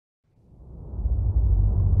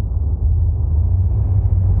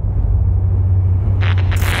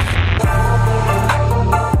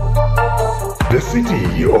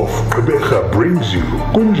city of Gqeberha brings you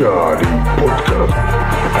Kunjani Podcast,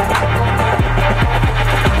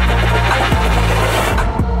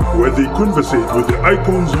 where they conversate with the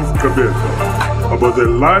icons of Gqeberha about their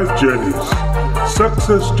life journeys,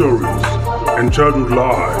 success stories, and childhood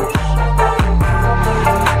lives.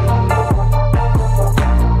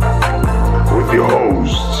 With your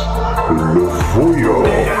hosts, Lelethu.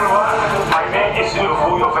 My name is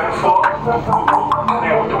Windvoel, Mquqo.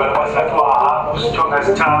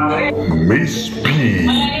 Miss P.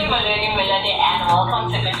 Melody, and welcome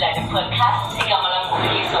to Kunjani Podcast.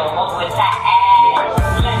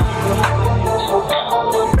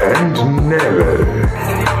 And Nele.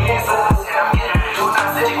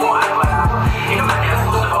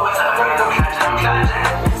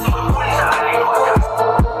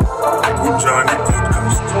 Kunjani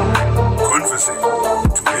Podcast. Conversation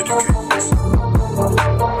to educate.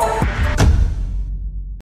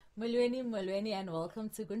 Molweni, and welcome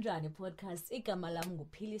to Kunjani Podcast. Igama lam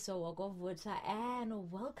nguPhiliso wakovota,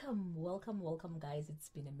 and welcome guys. It's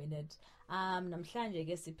been a minute. Namhlanje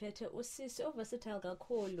ke siphethe usisi oversatile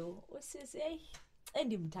kakhulu. Usisi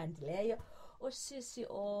endimthandileyo. Usisi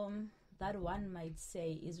that one might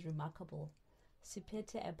say is remarkable.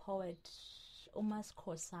 Siphethe a poet,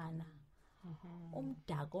 uMaskosana.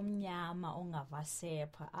 Umdaka omnyama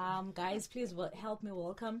ongavasepha. Guys, please help me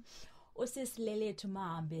welcome Usis Lelethu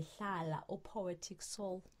Mahambehlala, Poetic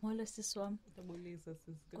soul. Molo sisi wami. Ndabulisa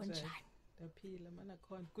sisi Kunjani? Ndaphila mana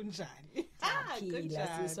khona Kunjani. Phila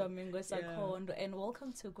sisi wami ngosakhondo, and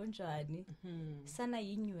welcome to Kunjani. Sana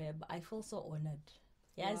yinyweba. I feel so honored.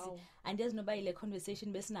 Yes, Wow. and there's nobody like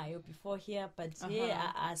conversation besinayo before here, but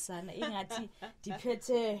yeah, sana ingathi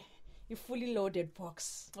diphethe a fully loaded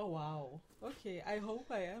box. Oh wow. Okay, I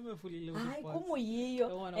hope I am a fully loaded Hayi box. kumuyiyo,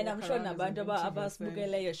 Don't wanna and I'm walk sure around as nabantu an empty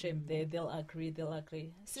abasibukeleyo shame they'll agree.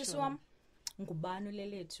 Sisi wami ngubani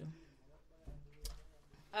uLelethu?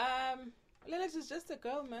 Lelethu is just a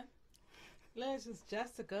girl, man. Lelethu is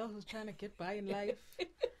just a girl who's trying to get by in life.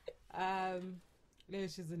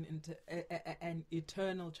 Lelethu is an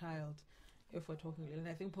eternal child. If we're talking Lelethu,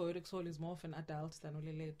 I think Poetic Soul is more of an adult than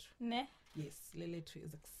Lelethu. Ne? Yes, Lelethu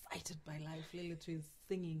is excited by life. Lelethu is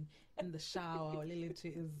singing in the shower.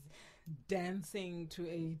 Lelethu is dancing to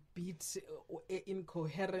a beat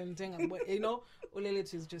incoherent. You know,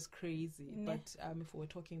 Lelethu is just crazy. Ne. But if we're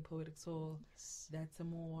talking Poetic Soul, that's a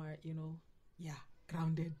more,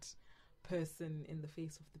 grounded person in the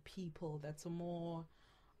face of the people. That's a more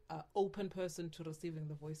open person to receiving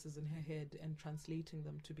the voices in her head and translating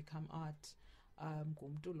them to become art.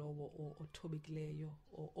 Ngumntu lowo othobekileyo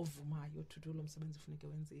ovumayo to do lo msebenzi ufuneka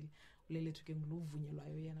wenzile. ULelethu ke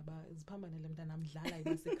nguluvunyelwayo yena ba iziphambanele mntana amdlala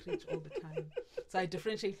ibasecreech all the time. So I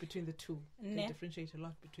differentiate between the two. I differentiate a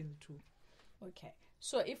lot between the two. Okay.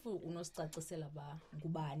 So if unosicacisela ba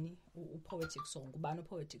ngubani uPoetic Soul, ngubani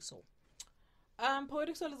uPoetic Soul?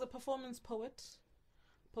 Poetic Soul is a performance poet.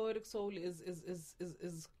 Poetic Soul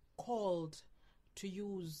is called to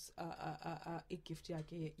use a gift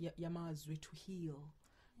yakhe yamazwi to heal,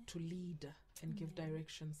 to lead and give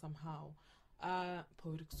direction somehow.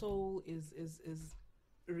 Poetic Soul is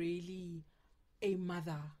really a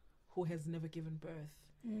mother who has never given birth.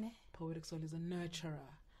 Poetic Soul is a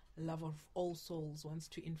nurturer, lover of all souls, wants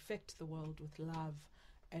to infect the world with love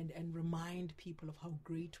and remind people of how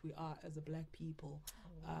great we are as a black people.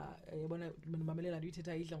 Mahambehlala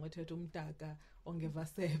uyithetha idla ngothetha umdaka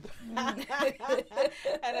ongevasepha.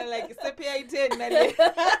 And I'm like, sephi ayitheni nale.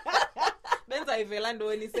 Benza ivela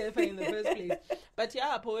ntoni sepha in the first place. But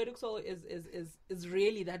yeah, Poetic Soul is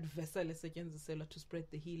really that vessel esetyenziselwa to spread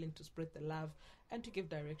the healing, to spread the love, and to give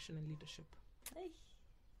direction and leadership. Hey,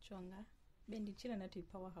 Jonga. Benditshilo nathi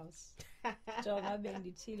powerhouse. Jonga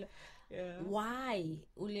benditshilo. Yeah. Why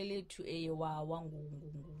uLelethu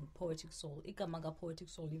Poetic Soul? Igama ka Poetic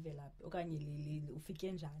Soul ivelaphi okanye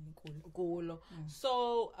ufike njani kulo?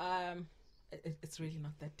 So it's really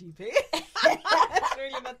not that deep. It's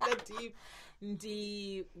really not that deep.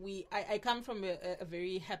 I come from a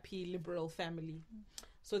very happy liberal family.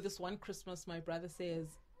 So this one Christmas my brother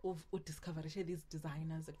says discover these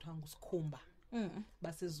designers ekuthiwa nguSkhumba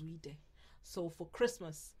basezwide. So for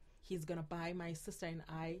Christmas he's gonna buy my sister and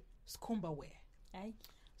I Skhumba wear. Aye.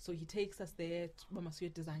 So he takes us there bamasuye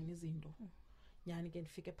design izinto. Nyani ke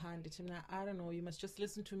ndifike phande thina I don't know, you must just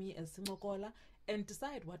listen to me as Simokola and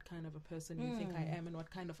decide what kind of a person you think I am and what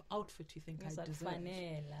kind of outfit you think I deserve.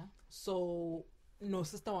 So no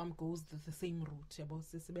sister wam goes the same route yabo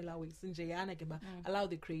sisibelawe sinjeyana ke ba allow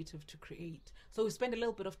the creative to create. So we spend a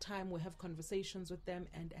little bit of time, we have conversations with them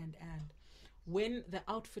and when the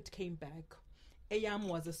outfit came back, Eyam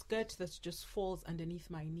was a skirt that just falls underneath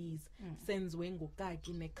my knees. Sends wengo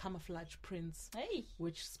in a camouflage prints,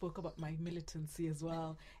 which spoke about my militancy as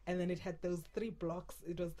well. And then it had those 3 blocks.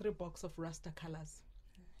 It was 3 blocks of Rasta colors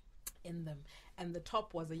in them. And the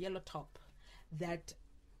top was a yellow top that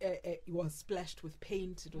it was splashed with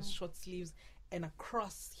paint. It was short sleeves. And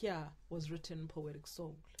across here was written Poetic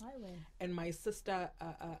Soul. And my sister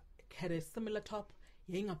had a similar top,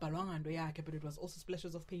 but it was also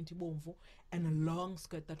splashes of paint and a long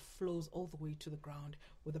skirt that flows all the way to the ground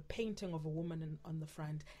with a painting of a woman on the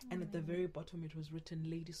front. And at the very bottom it was written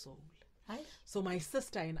Lady Soul. So my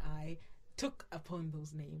sister and I took upon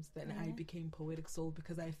those names. Then I became Poetic Soul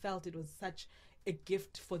because I felt it was such a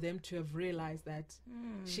gift for them to have realized that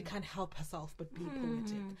she can't help herself but be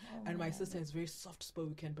poetic. And my sister is very soft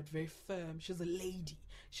spoken but very firm. She's a lady.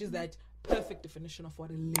 She's that perfect definition of what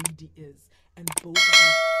a lady is. And both of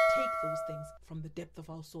us take those things from the depth of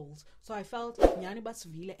our souls. So I felt Nyani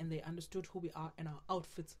Basvile, and they understood who we are, and our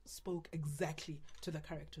outfits spoke exactly to the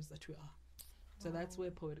characters that we are. So that's where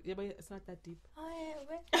poetry. Yeah, but it's not that deep. I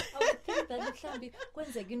would think that mhlambi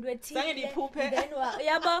kwenzeka into Zange ethile ndiphuphe. then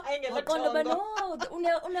yabo waqonda no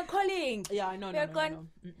una calling. Yeah, no.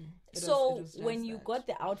 So it was when just you that. got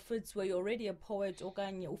the outfits, were you already a poet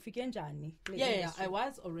okanye ufike njani? Yeah, I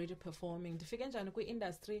was already performing. Ndifike njani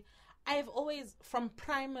kwi-industry. I've always, from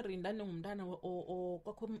primary, ndandingumntana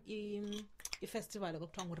kwakho i-festival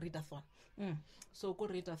kwakuthiwa ngu-readathon. So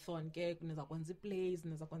ku-readathon ke niza kwenza plays,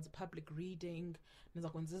 niza kwenza public reading, niza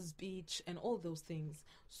kwenza speech and all those things.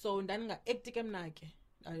 So ndandinga-acti ke mna ke.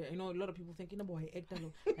 I know a lot of people think inoba wayi-acta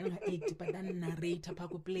lo. Ndandinga-acti but ndanarrate phaa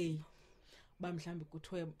ku-play. Ba mhlambi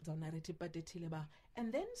kuthiwe zawunarrate ipart ethile ba.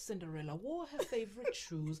 And then Cinderella wore her favorite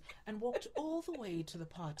shoes and walked all the way to the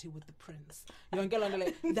party with the prince. Yonke loo nto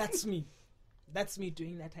leyo, that's me. That's me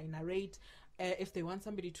doing that. I narrate. If they want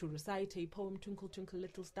somebody to recite a poem, Twinkle, Twinkle,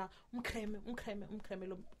 Little Star, umkreme,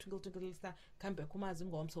 lo Twinkle, Twinkle, Little Star, come back, umazi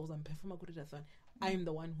ngomso uzamphefuma ku-readathon. I'm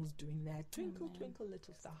the one who's doing that. Twinkle, Twinkle,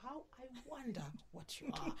 Little Star. How I wonder what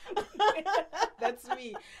you are. That's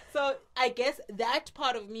me. So I guess that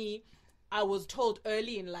part of me, I was told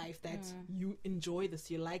early in life that you enjoy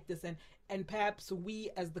this, you like this, and perhaps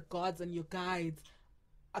we as the gods and your guides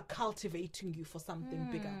are cultivating you for something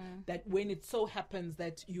bigger. That when it so happens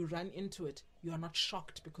that you run into it, you are not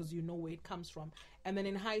shocked because you know where it comes from. And then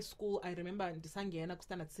in high school, I remember in Disangena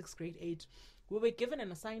kustan at 6th grade age, we were given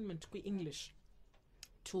an assignment to English.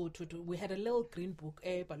 We had a little green book,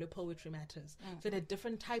 but poetry matters. So there are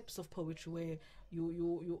different types of poetry where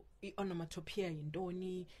you onomatopoeia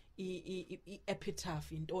indoni,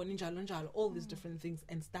 epitaph indoni, njalo, all these different things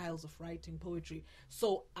and styles of writing poetry.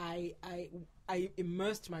 So I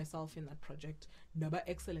immersed myself in that project. Never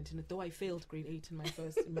excellent in it, though I failed grade 8 in my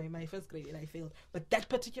first grade 8 I failed. But that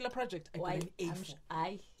particular project I got an A for.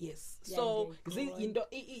 Yes. So journey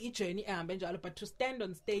but to stand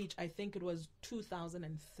on stage, I think it was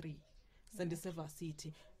 2003. Sandiseva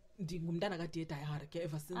City. Ndingumntana ka-Dear Diary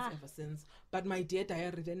ever since. But my Dear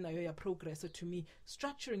Diary then nayo progress to me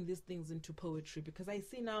structuring these things into poetry, because I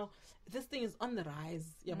see now this thing is on the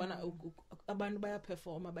rise. Yabana abantu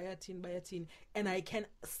bayaperforma bayathini, and I can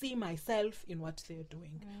see myself in what they're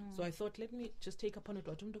doing. So I thought, let me just take upon it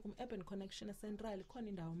what kum urban connection central khona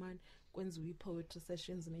indawo man kwenziwa poetry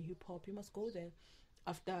sessions and hip hop. You must go there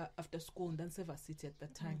after school. And then Seva City at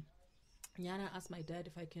that time. Nyana asked my dad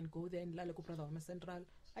if I can go there and lala ku brother central.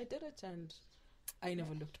 I did it and I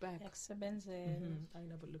never looked back. I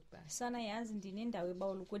never looked back. Sana yazi ndinendawo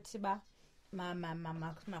ebawula ukuthi ba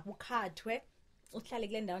makukhathwe uhlale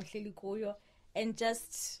kule ndawo nhleli kuyo and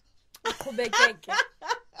just uqhubekeke.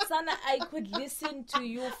 Sana, I could listen to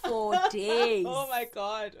you for days. Oh my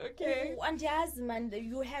God, okay. And yazi man,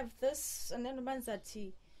 you have this and then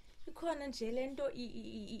ubanzathi ikhona nje lento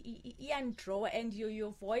iyandraw and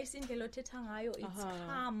your voice indlela othetha ngayo it's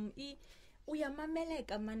calm.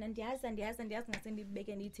 Uyamameleka man, ndiyazi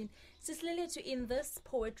ngasendibeke nithini. Sis Lelethu, in this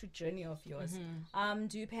poetry journey of yours,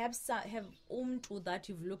 do you perhaps have umntu that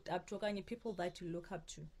you've looked up to, okanye people that you look up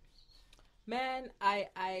to? Man,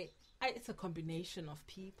 I it's a combination of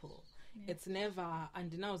people. It's never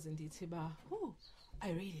and now Zinditiba. I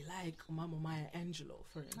really like Mama Maya Angelou,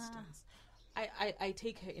 for instance. I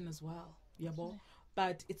take her in as well, yabo.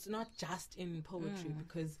 But it's not just in poetry,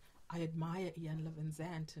 because I admire Ian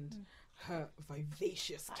Levinzant and her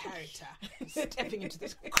vivacious character stepping into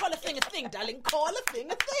this. Call a thing a thing, darling. Call a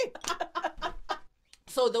thing a thing.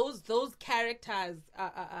 So those characters,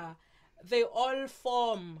 they all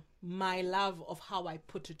form my love of how I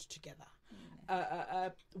put it together.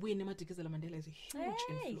 Winnie Madikizela Mandela is a huge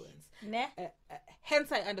influence.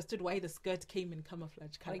 hence I understood why the skirt came in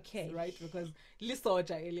camouflage colors, Okay. right? Because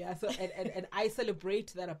Lisoja Elia, so and I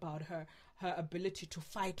celebrate that about her ability to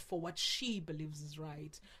fight for what she believes is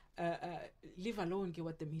right. Leave alone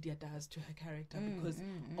what the media does to her character because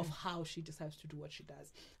of how she decides to do what she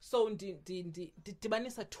does. So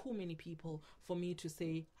Dibanisa too many people for me to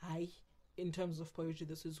say hi. In terms of poetry,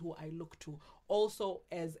 this is who I look to. Also,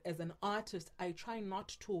 as an artist, I try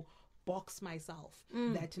not to box myself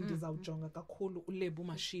that ndizawujonga kakhulu uLebu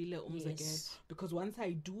Mashile umzekelo, because once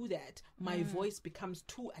I do that, my voice becomes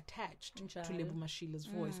too attached to Lebu Mashile's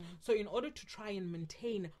voice. So in order to try and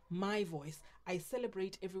maintain my voice, I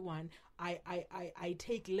celebrate everyone. I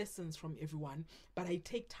take lessons from everyone, but I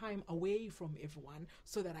take time away from everyone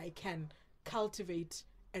so that I can cultivate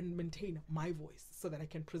and maintain my voice, so that I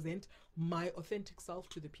can present my authentic self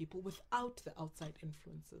to the people without the outside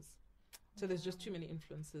influences. So there's just too many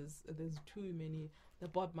influences. There's too many. The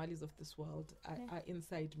Bob Marleys of this world are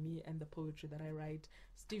inside me and the poetry that I write.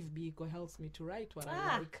 Steve Biko helps me to write what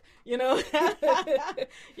I like. You know?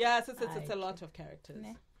 Yes, it's a lot of characters.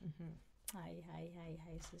 Hi,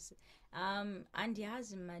 sis.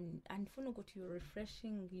 Andiyazi man, andifuna ukuthi you're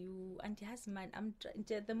refreshing you. Andiyazi man,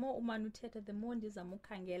 the more umane uthetha, the more ndizama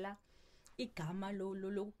ukhangela igama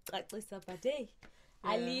lokucacisa, but hey,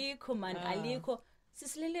 alikho man, alikho.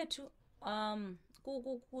 Sis Lelethu,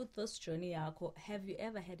 ku this journey yakho, have you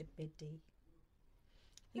ever had a bad day?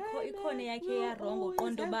 Ikhona yakhe ya wrong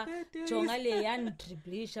uqonda ba jonga le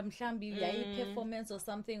yandriblisha mhlambi yayi performance or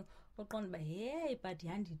something uqonda ba hey but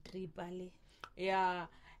yanditripa le. Yeah,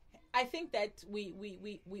 I think that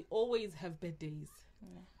we always have bad days.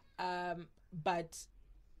 But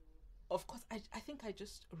of course I think I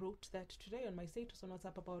just wrote that today on my status on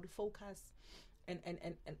WhatsApp about focus. And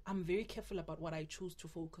I'm very careful about what I choose to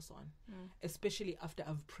focus on, especially after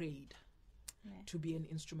I've prayed to be an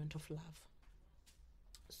instrument of love.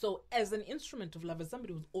 So as an instrument of love, as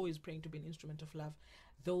somebody who's always praying to be an instrument of love,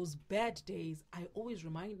 those bad days, I always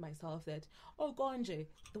remind myself that, oh, Gonje,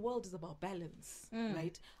 the world is about balance,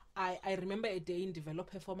 right? I remember a day in develop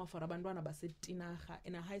performer for Abandwana Basit Tinacha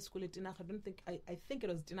in a high school at Tinacha. I think it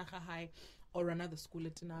was Tinacha High or another school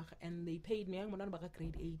at Tinacha, and they paid me, I'm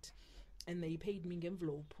grade 8. And they paid me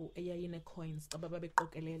envelope in coins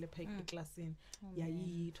classing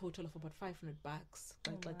total of about $500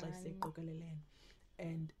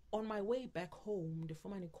 and on my way back home the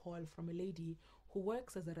phone call from a lady who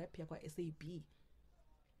works as a rep here at SAB,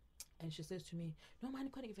 and she says to me, no man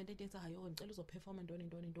can't even perform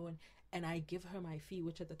and I give her my fee,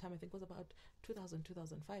 which at the time I think was about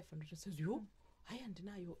 2,500. She says, you I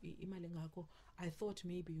deny you emailing. I thought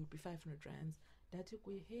maybe it would be 500 rands. That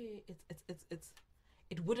hey,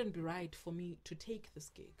 it wouldn't be right for me to take this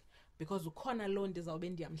gig because ukhona alone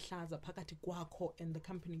ndizawubendi amhlaza phakathi kwakho and the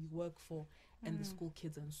company you work for and the school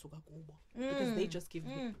kids and suka kubo because they just gave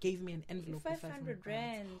me an envelope of 500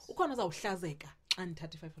 rands. Ukhona zawuhlazeka and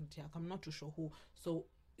 3500 yakho. I'm not too sure who. So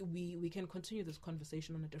we can continue this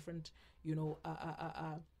conversation on a different,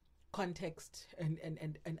 context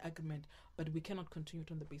and argument, but we cannot continue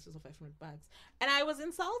it on the basis of 500 bags. And I was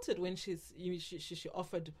insulted when she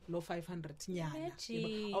offered low 500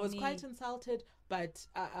 nyana. I was quite insulted, but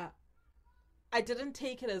I didn't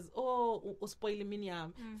take it as spoiling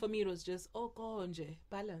miniam. For me it was just konje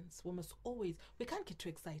balance. We can't get too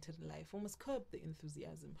excited in life. We must curb the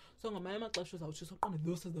enthusiasm. So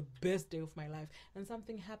this is the best day of my life, and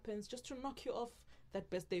something happens just to knock you off that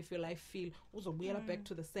best day of your life, feel also we are back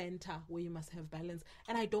to the center where you must have balance.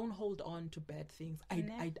 And I don't hold on to bad things.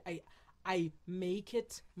 I make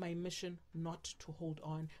it my mission not to hold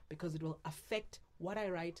on, because it will affect what I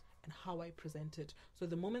write and how I present it. So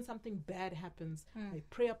the moment something bad happens, I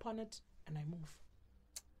pray upon it and I move.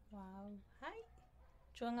 Wow. Hi.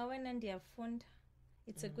 Jonga wena ndiyafunda.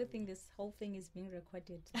 It's a good thing this whole thing is being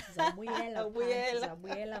recorded.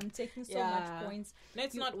 Zabuyela. I'm taking so much points. No,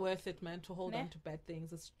 it's not worth it, man, to hold on to bad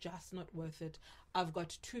things. It's just not worth it. I've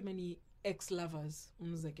got too many ex-lovers,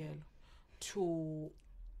 to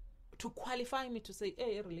qualify me to say,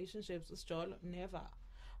 hey, relationships is jolly. Never.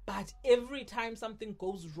 But every time something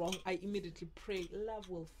goes wrong, I immediately pray, love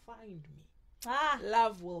will find me.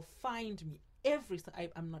 Love will find me.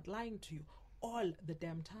 I'm not lying to you. All the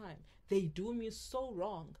damn time. They do me so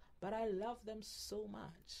wrong, but I love them so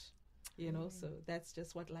much. So that's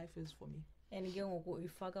just what life is for me. And again, we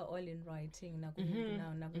figure all in writing, now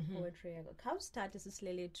poetry. How start is this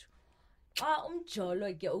Lelethu?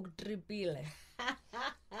 Umjolo ke ukudripile.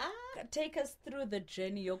 Take us through the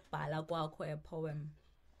journey yokubhala kwakho a poem.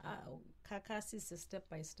 Kakasisi step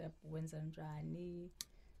by step wenza njani.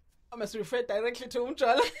 I must refer directly to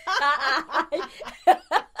Unjani.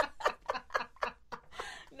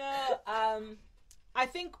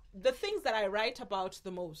 think the things that I write about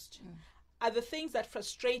the most are the things that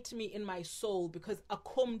frustrate me in my soul because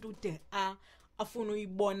akomdu de afunu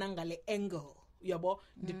ibona ngale angle. Uyabo,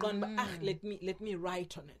 let me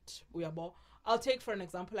write on it. Uyabo. I'll take for an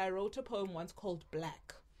example. I wrote a poem once called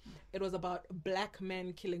Black. It was about black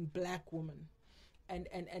men killing black women, and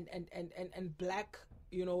black,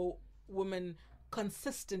 women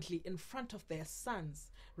consistently in front of their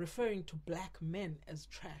sons referring to black men as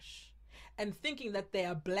trash, and thinking that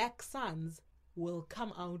their black sons will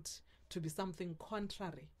come out to be something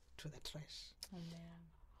contrary to the trash. Oh, man.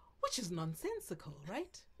 Which is nonsensical,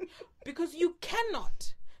 right? Because you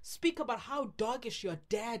cannot speak about how doggish your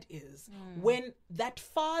dad is when that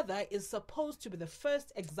father is supposed to be the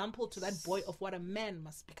first example to that boy of what a man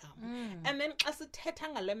must become. And then as a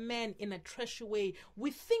tetangale man in a trashy way, we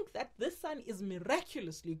think that this son is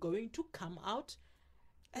miraculously going to come out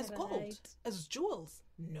as gold, as jewels.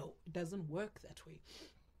 No, it doesn't work that way.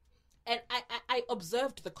 And I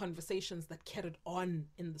observed the conversations that carried on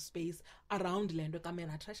in the space around Lendo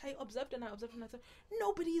Kamena Trash. I observed and I said,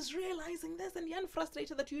 nobody is realizing this, and you're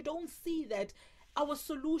frustrated that you don't see that our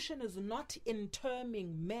solution is not in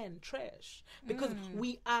terming men trash, because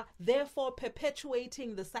we are therefore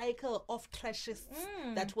perpetuating the cycle of trashists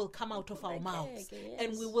that will come out of our mouths. Yes.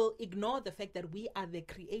 And we will ignore the fact that we are the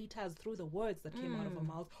creators through the words that came out of our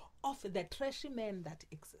mouth of the trashy men that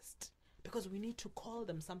exist. Because we need to call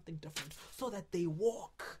them something different so that they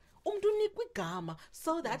walk.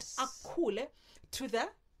 So that akhule to the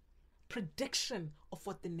prediction of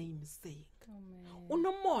what the name is saying.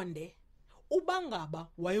 Unomonde ubangaba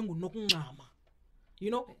wayengunokunqama.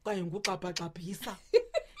 Kanye nguqapha-qaphisa.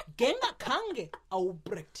 Genga khange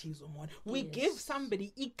awupractice umona. We give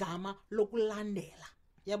somebody igama lokulandela.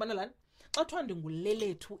 Yabona lana? Xa kuthiwa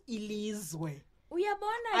ndingulelethu ilizwe.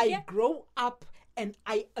 I grow up and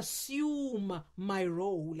I assume my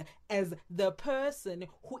role as the person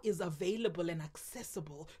who is available and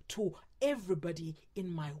accessible to everybody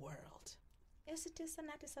in my world. Yeah?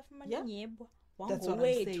 That's what I'm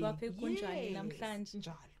saying. Yes.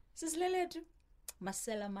 Sis Lelethu,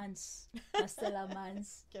 Masela Mans.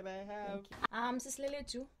 Can I have? Sis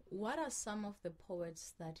Lelethu, what are some of the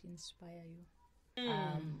poets that inspire you?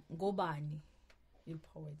 Ngobani, you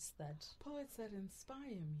poets that inspire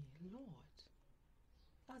me, Lord.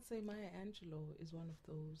 I'd say Maya Angelou is one of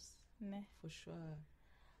those, for sure.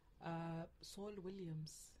 Saul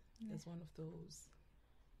Williams is one of those.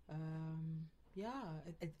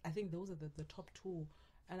 I think those are the top two.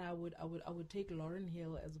 And I would take Lauryn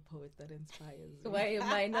Hill as a poet that inspires me. Why am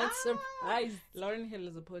I not surprised? Lauryn Hill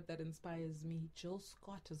is a poet that inspires me. Jill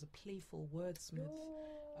Scott is a playful wordsmith.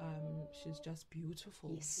 She's just beautiful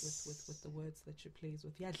with the words that she plays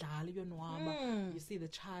with. You see the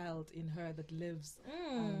child in her that lives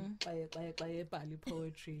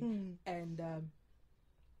poetry. And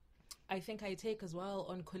I think I take as well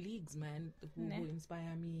on colleagues, man, who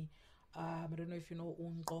inspire me. I don't know if you know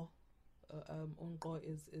Mquqo. Mquqo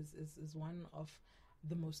is one of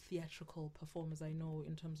the most theatrical performers I know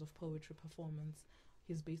in terms of poetry performance.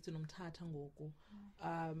 He's based in Umtata Ngoku.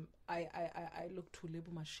 I look to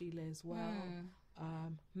Lebu Mashile as well.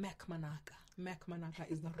 Mac Manaka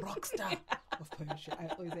is the rock star of poetry. I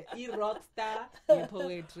always say, rock star in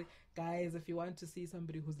poetry. Guys, if you want to see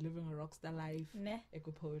somebody who's living a rock star life,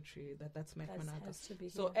 eco poetry, that's Mac Manaka.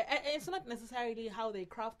 So it's not necessarily how they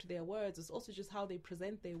craft their words, it's also just how they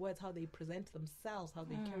present their words, how they present themselves, how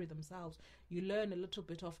they carry themselves. You learn a little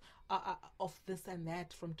bit of this and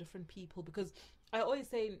that from different people, because I always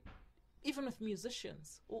say, even with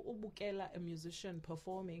musicians, a musician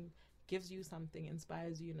performing gives you something,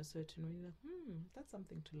 inspires you in a certain way. You're like, that's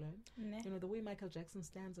something to learn. The way Michael Jackson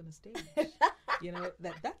stands on a stage,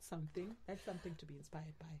 that's something to be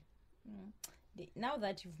inspired by. Now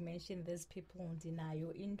that you've mentioned these people,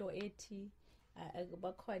 Dinayo, Indo-80,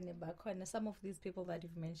 some of these people that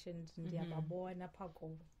you've mentioned, Ndiababona,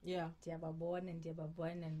 Pako,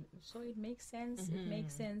 Ndiababona, and so it makes sense. It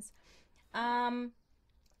makes sense.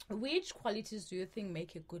 Which qualities do you think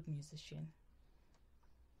make a good musician?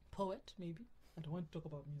 Poet, maybe. I don't want to talk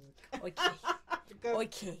about music. Okay.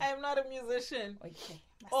 Okay. I'm not a musician. Okay.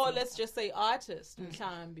 Or let's just say artist.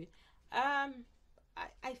 I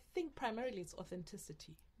think primarily it's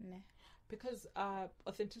authenticity. Because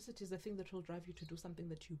authenticity is the thing that will drive you to do something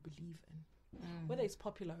that you believe in. Whether it's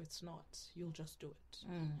popular or it's not, you'll just do it.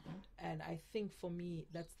 And I think for me,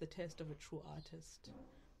 that's the test of a true artist.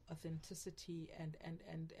 Authenticity and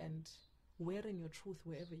wearing your truth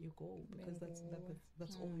wherever you go, because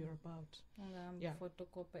that's all you're about.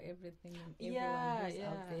 Photocopy everything and everyone who's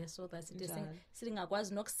out there, so that's it. Sitting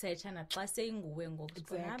akwazi nokusearcha naxa seyinguwe ngoku.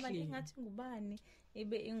 Exactly. Ngathi ngubani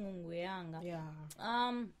ibe ingunguyanga.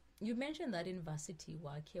 Yeah. You mentioned that in varsity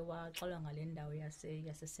wakhe waxola ngale ndawo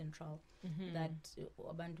yase Central that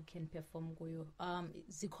abantu can perform kuyo.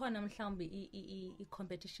 Zikhona mhlawumbe I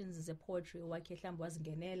competitions ze poetry wakhe mhlawumbe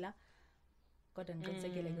wazingenela kodwa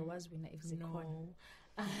ngiqinisekile ke wazwina if zikhona. No.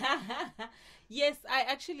 Yes, I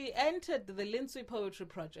actually entered the Lelethu Poetry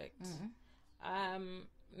Project.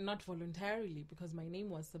 Not voluntarily, because my name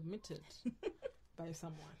was submitted by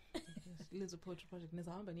someone. Lelethu Poetry Project.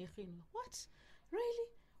 What? Really?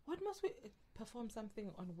 What must we perform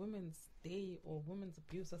something on Women's Day or Women's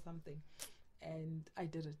Abuse or something? And I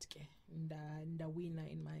did it. The winner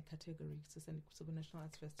in my category, Super National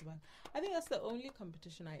Arts Festival. I think that's the only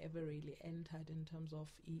competition I ever really entered in terms of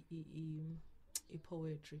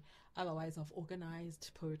poetry. Otherwise, I've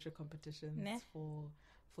organized poetry competitions for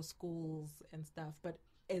schools and stuff. But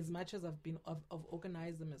as much as I've been I've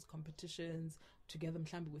organized them as competitions together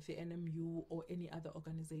with the NMU or any other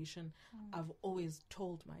organization, I've always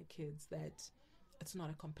told my kids that it's not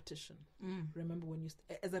a competition. Remember when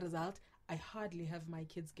as a result, I hardly have my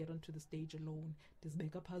kids get onto the stage alone. There's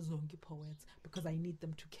zonke poets because I need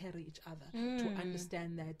them to carry each other, to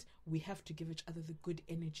understand that we have to give each other the good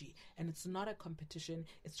energy. And it's not a competition.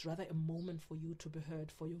 It's rather a moment for you to be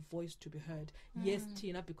heard, for your voice to be heard. Yes,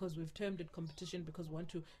 Tina, because we've termed it competition because we want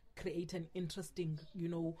to create an interesting,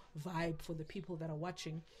 vibe for the people that are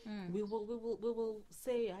watching. We will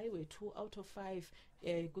say, we're 2 out of 5.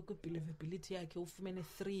 Good believability,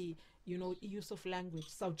 3, use of language,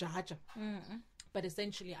 so jaja. But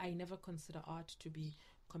essentially, I never consider art to be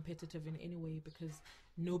competitive in any way because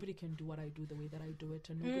nobody can do what I do the way that I do it,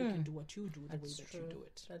 and nobody can do what you do the way that you do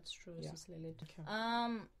it. That's true, Yeah. Sis Lelethu. Okay.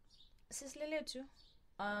 Sis Lelethu,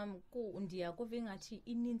 ndiya kuva ngathi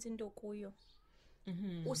ininzi into kuyo.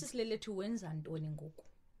 Usis Lelethu wenza ntoni ngoku?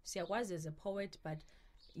 Siyakwazi as a poet, but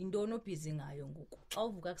indoni obhizi ngayo ngoku? Xa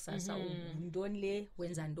uvuka kusasa undoni le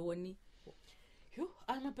wenza ntoni?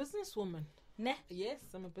 I'm a businesswoman. Ne? Yes,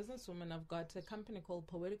 I'm a businesswoman. I've got a company called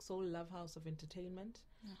Poetic Love House of Entertainment,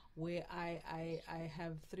 where I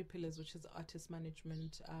have 3 pillars, which is artist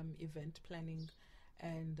management, event planning,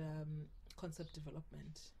 and concept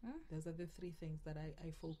development. Those are the 3 things that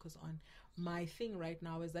I focus on. My thing right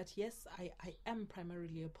now is that, yes, I am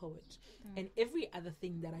primarily a poet, and every other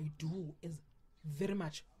thing that I do is very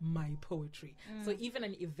much my poetry. So even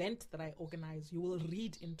an event that I organize, you will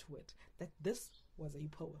read into it that this was a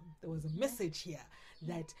poem. There was a message here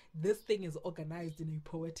that this thing is organized in a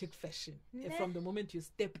poetic fashion. From the moment you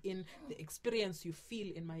step in, the experience you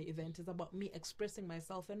feel in my event is about me expressing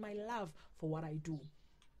myself and my love for what I do.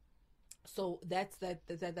 So that's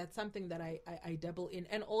something that I dabble in.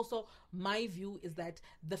 And also my view is that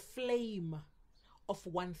the flame of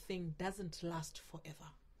one thing doesn't last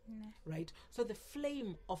forever. Right? So the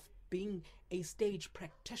flame of being a stage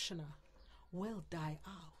practitioner will die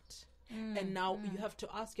out. And now you have to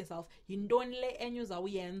ask yourself, yintoni le enye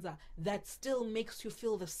uzawuyenza that still makes you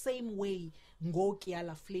feel the same way ngokuya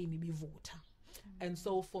la flame ibivutha. And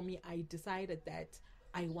so for me, I decided that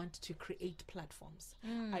I want to create platforms.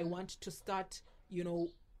 I want to start,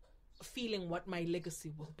 feeling what my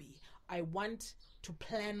legacy will be. I want to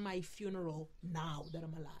plan my funeral now that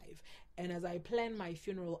I'm alive. And as I plan my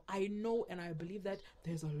funeral, I know and I believe that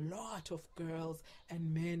there's a lot of girls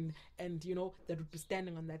and men and, that would be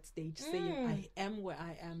standing on that stage saying, I am where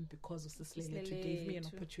I am because of Sis Lelethu, who gave me an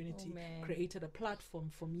opportunity, created a platform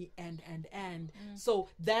for me, and. So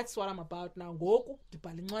that's what I'm about now.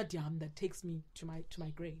 That takes me to my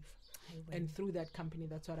grave. And through that company,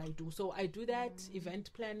 that's what I do. So I do that,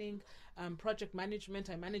 event planning, project management.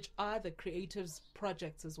 I manage other creatives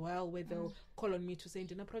projects as well, where they'll call on me to say,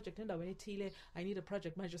 in a project, I need a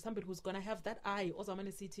project manager, somebody who's going to have that eye. Also, I'm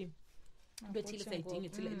going to see team.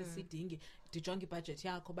 Dijongi budget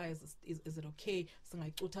yakho ba is it okay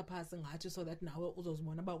singayicutha phasi ngathi so that nawe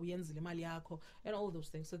uzozibona ba uyenzile imali yakho and all those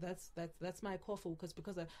things. So that's my core focus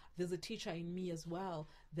because there's a teacher in me as well.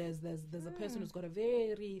 There's a person who's got a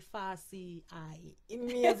very fussy eye in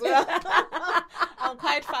me as well. I'm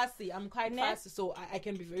quite fussy, so I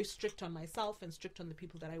can be very strict on myself and strict on the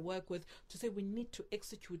people that I work with to say we need to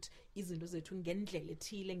execute izinto zethu ngendlela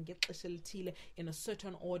ethile ngexesha elithile in a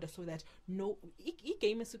certain order so that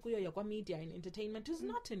game esikuyo yakwa media and entertainment is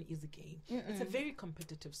not an easy game. It's a very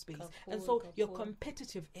competitive space. And so your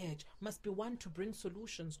competitive edge must be 1, to bring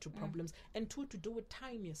solutions to problems, and 2, to do it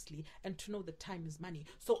timelessly and to know that time is money.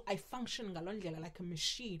 So I function like a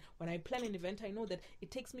machine. When I plan an event, I know that it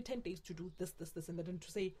takes me 10 days to do this, and then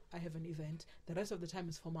to say I have an event. The rest of the time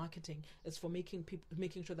is for marketing. It's for making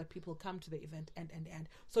sure that people come to the event and.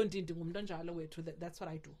 So that's what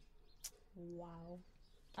I do. Wow.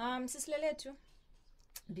 Sis Lelethu,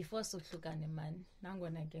 before sohlukane man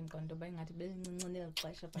nangona ke nkonto bayingathi belincinci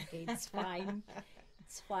nelixesha but it's fine.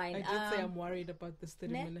 It's fine. I did say I'm worried about this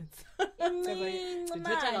 30 minutes. Incinci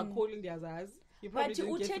man. But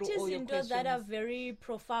uthethe izinto that are very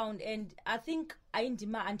profound, and I think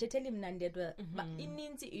ayindima andithetheli mna ndedwa but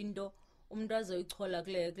ininzi into umuntu azoyichola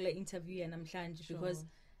kule interview yanamhlanje because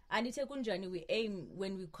andithe kunjani we aim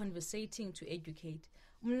when we conversating to educate.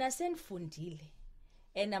 Mna sendifundile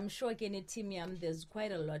and I'm sure ke ne-team yam there's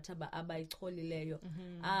quite a lot abayicholileyo.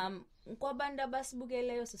 Kwabantu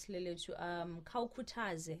abasibukeleyo sisilelethu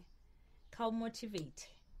khawukhuthaze khawumotivate.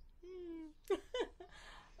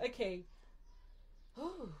 Okay.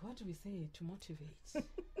 Oh, what do we say to motivate?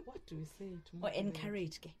 What do we say to motivate? Or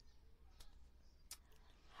encourage.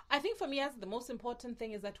 I think for me, as the most important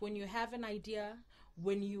thing is that when you have an idea,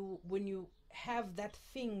 when you have that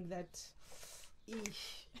thing that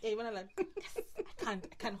I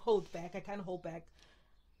can't hold back.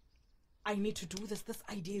 I need to do this. This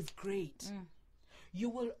idea is great. You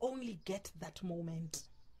will only get that moment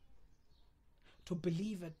to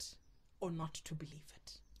believe it or not to believe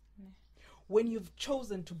it. When you've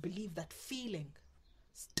chosen to believe that feeling,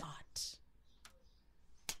 start.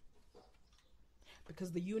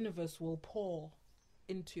 Because the universe will pour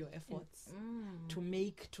into your efforts to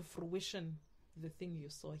make to fruition the thing you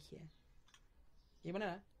saw here. You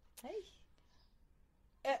know? Hey.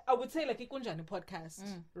 I would say like a Kunjani Podcast,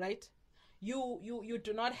 right? You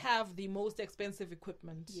do not have the most expensive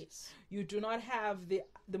equipment. Yes. You do not have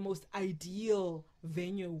the most ideal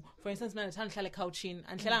venue. For instance, man, I couching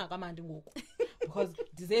and because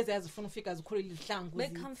disease has fun figures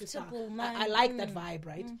comfortable, man. I like that vibe,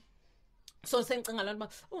 right? So saying a lot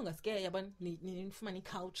about scare ni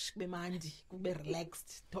couch be mandi be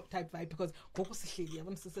relaxed type vibe because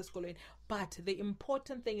but the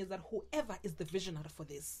important thing is that whoever is the visionary for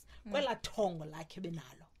this kwela tongo like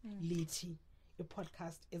benalo lithi a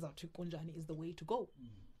podcast is out to Kunjani is the way to go.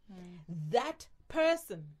 That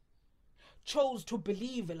person chose to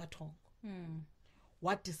believe la tongo.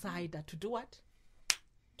 What decided to do what?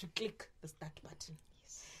 To click the start button.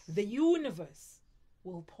 Yes. The universe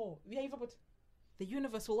will pour. The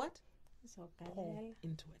universe will what? Pour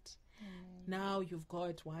into it. Now you've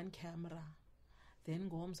got one camera. Then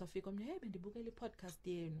go home, hey, bendibukele podcast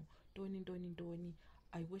yenu. Doni.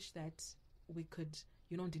 I wish that we could,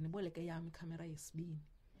 ndiniboleke yami camera yesibini.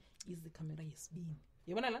 Is the camera yesibini.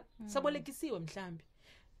 Yabona la? Sabolekisiwe mhlambi.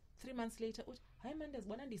 3 months later, hayi man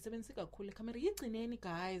ndizibona ndiyisebenzisa kakhulu le camera yigcineni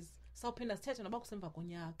guys. Sawuphinda sithethe noba kusemva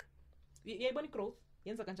konyaka. Yayibona growth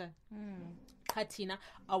yenza kanjani? Katina,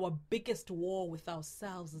 our biggest war with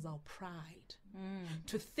ourselves is our pride.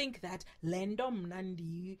 To think that lendo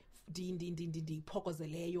mnandi di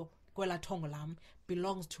pokozeleyo kwela tongo lam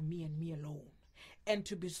belongs to me and me alone. And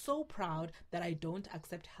to be so proud that I don't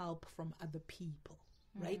accept help from other people.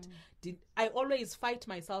 Right? I always fight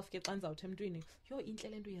myself.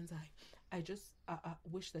 I just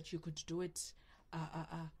wish that you could do it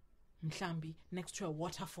mhlambi next to a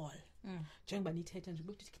waterfall.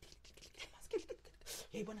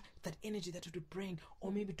 That energy that it would bring,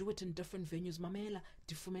 or maybe do it in different venues. Mamela,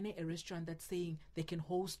 difumene a restaurant that's saying they can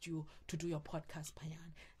host you to do your podcast,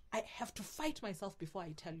 Payan. I have to fight myself before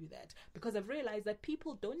I tell you that, because I've realized that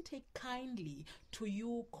people don't take kindly to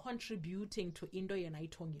you contributing to Indo Yanai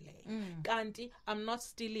Tongile. Kanti, I'm not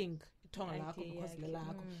stealing tonga lakho because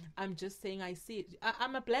lelakho. I'm just saying I see it.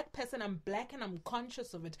 I'm a black person, I'm black and I'm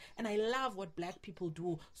conscious of it, and I love what black people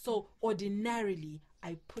do. So ordinarily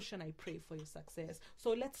I push and I pray for your success.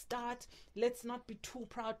 So let's start. Let's not be too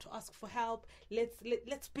proud to ask for help.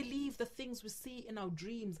 Let's believe the things we see in our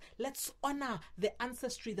dreams. Let's honor the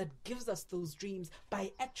ancestry that gives us those dreams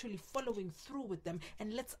by actually following through with them,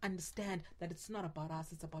 and let's understand that it's not about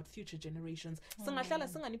us, it's about future generations. Singahlala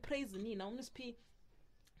singani praise nina uMSP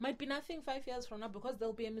might be nothing 5 years from now, because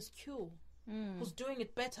there'll be a Mquqo who's doing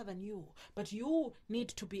it better than you. But you need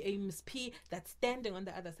to be a Miss P that's standing on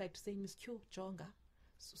the other side to say, Mquqo, Jonga.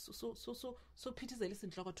 So Peter's listen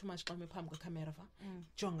too much camera.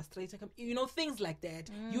 Jonga straight. Things like that.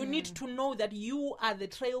 You need to know that you are the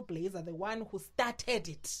trailblazer, the one who started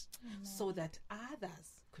it, so that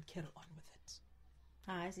others could carry on with it.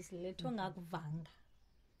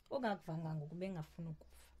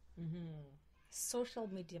 Social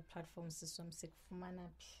media platforms sikufumana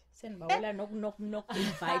phi senibawela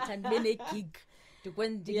invite and bene gig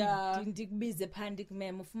ndikubize phandi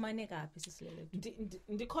kumema ufumane kaphi sisilelethu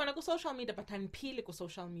ndikhona ku social media but andiphili ku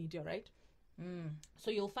social media, right?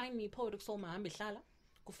 So you'll find me Poetic Soul Mahambehlala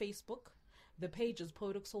ku Facebook. The page is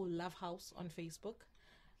Poetic Soul Love House on Facebook.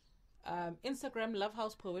 Instagram Love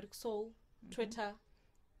House Poetic Soul. Twitter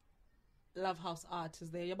Love House art is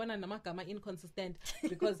there. Yabana namagama inconsistent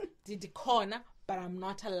because did corner, but I'm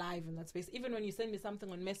not alive in that space. Even when you send me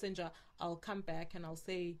something on Messenger, I'll come back and I'll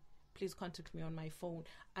say, please contact me on my phone.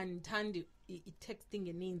 And Tandi texting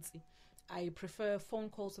Ninzi. I prefer phone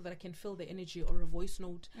calls so that I can feel the energy, or a voice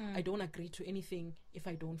note. I don't agree to anything if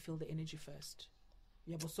I don't feel the energy first.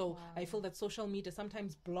 Yeah, but so I feel that social media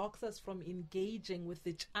sometimes blocks us from engaging with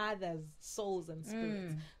each other's souls and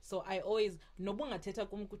spirits. So I always, nobunga teta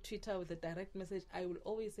kumku Twitter with a direct message, I will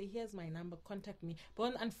always say, here's my number, contact me.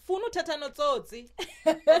 But anfunu tata no tsotsi,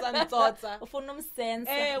 ufuna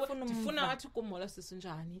umsensa, ufuna wathi kumola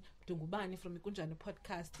sisunjani, dungubani from Kunjani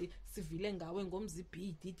Podcast, sivile ngawe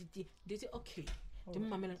ngomzibi, diti okay.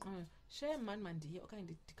 Share man okay,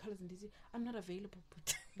 I'm not available,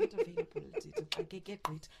 but not available. I get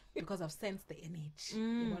great because I've sensed the energy.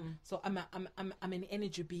 You know? So I'm an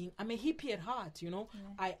energy being. I'm a hippie at heart, you know.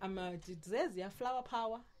 Yeah. I'm a flower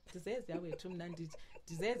power.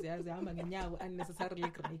 Unnecessarily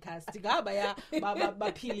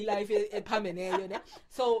life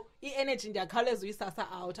so energy in their colors we sasa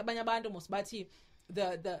out abanye abantu mosbathi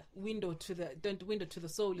the window to the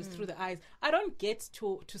soul is through the eyes. I don't get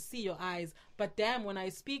to see your eyes, but damn, when I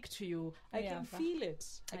speak to you, I can feel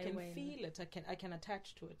it. I can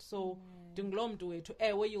attach to it. So dunglom do it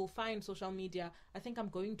where you'll find social media. I think I'm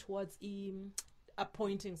going towards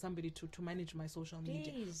appointing somebody to manage my social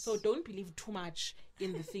media. So don't believe too much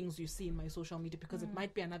in the things you see in my social media, because it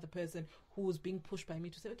might be another person who's being pushed by me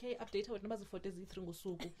to say, okay, update what numbers of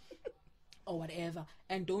or whatever,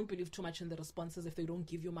 and don't believe too much in the responses if they don't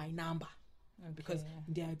give you my number, because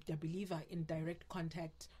they're believer in direct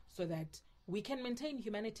contact so that we can maintain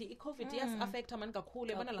humanity. COVID, yes, affect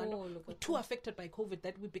we're too affected by COVID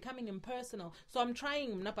that we're becoming impersonal. So I'm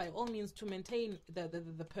trying by all means to maintain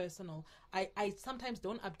the personal. I sometimes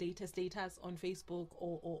don't update a status on Facebook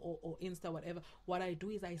or Insta, whatever. What I do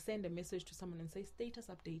is I send a message to someone and say status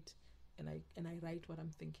update, and I write what I'm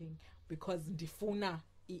thinking, because ndifuna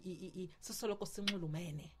you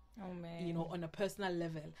know, on a personal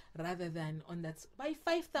level, rather than on that by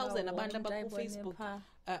 5,000 abantu Facebook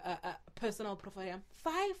personal profile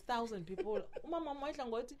 5,000 people umama mwahla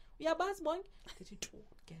ngothi uyabazi bonke ndithi tu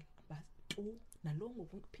girl abazi tu nalongo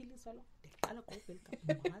ukuphilisa lo ndiqala ngovelka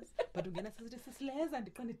but ungena sithi sisileza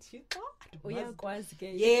ndiqonde thixo uyakwazi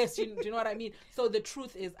ke. Yes, do you know what I mean? So the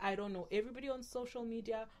truth is, I don't know everybody on social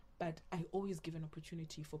media, but I always give an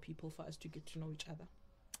opportunity for people, for us to get to know each other.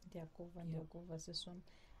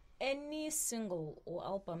 Any single or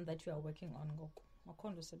album that you are working on?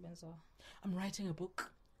 I'm writing a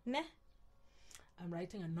book. Ne? I'm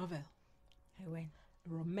writing a novel. A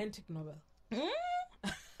romantic novel.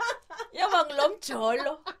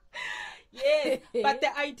 Yes, but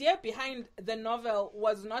the idea behind the novel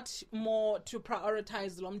was not more to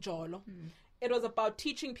prioritize Lomjolo. It was about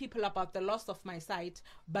teaching people about the loss of my sight,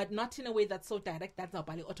 but not in a way that's so direct. That's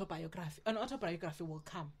about autobiography. An autobiography will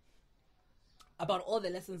come about all the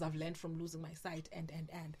lessons I've learned from losing my sight and.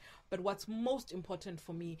 But what's most important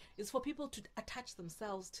for me is for people to attach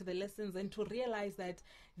themselves to the lessons and to realize that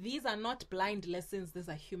these are not blind lessons, these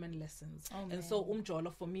are human lessons. And so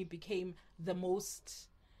Umjolo for me became the most,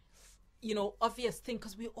 you know, obvious thing,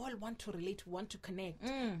 because we all want to relate, we want to connect.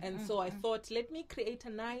 And so I thought, let me create a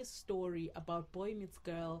nice story about boy meets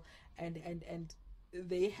girl, and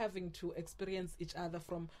they having to experience each other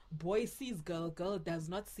from boy sees girl, girl does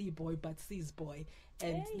not see boy but sees boy,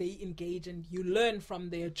 and they engage, and you learn from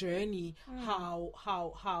their journey how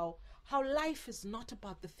life is not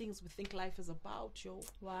about the things we think life is about, yo.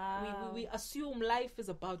 Wow. We assume life is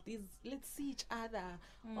about these. Let's see each other.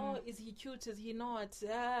 Oh, is he cute? Is he not?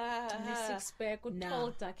 Six-pack,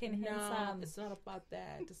 handsome. It's not about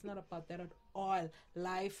that. It's not about that at all.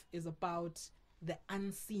 Life is about the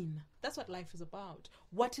unseen. That's what life is about.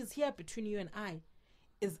 What is here between you and I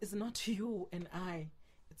is not you and I.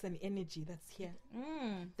 It's an energy that's here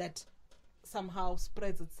that somehow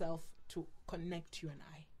spreads itself to connect you and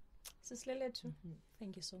I. Sis Lelethu,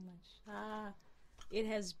 thank you so much. It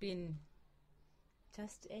has been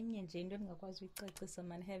just enye nje into engakwazi uyicacisa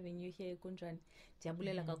man having you here Kunjani.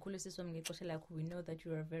 Ndiyabulela kakhulu siswami ngexesha lakho. We know that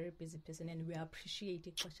you are a very busy person and we appreciate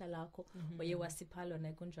ixesha lakho oye wasipha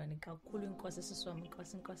lona Kunjani. Kakhulu inkosi siswami,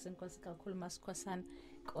 inkosi kakhulu masikhosana.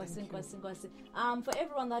 Inkosi. For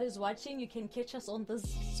everyone that is watching, you can catch us on these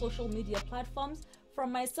social media platforms.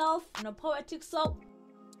 From myself, Poetic, so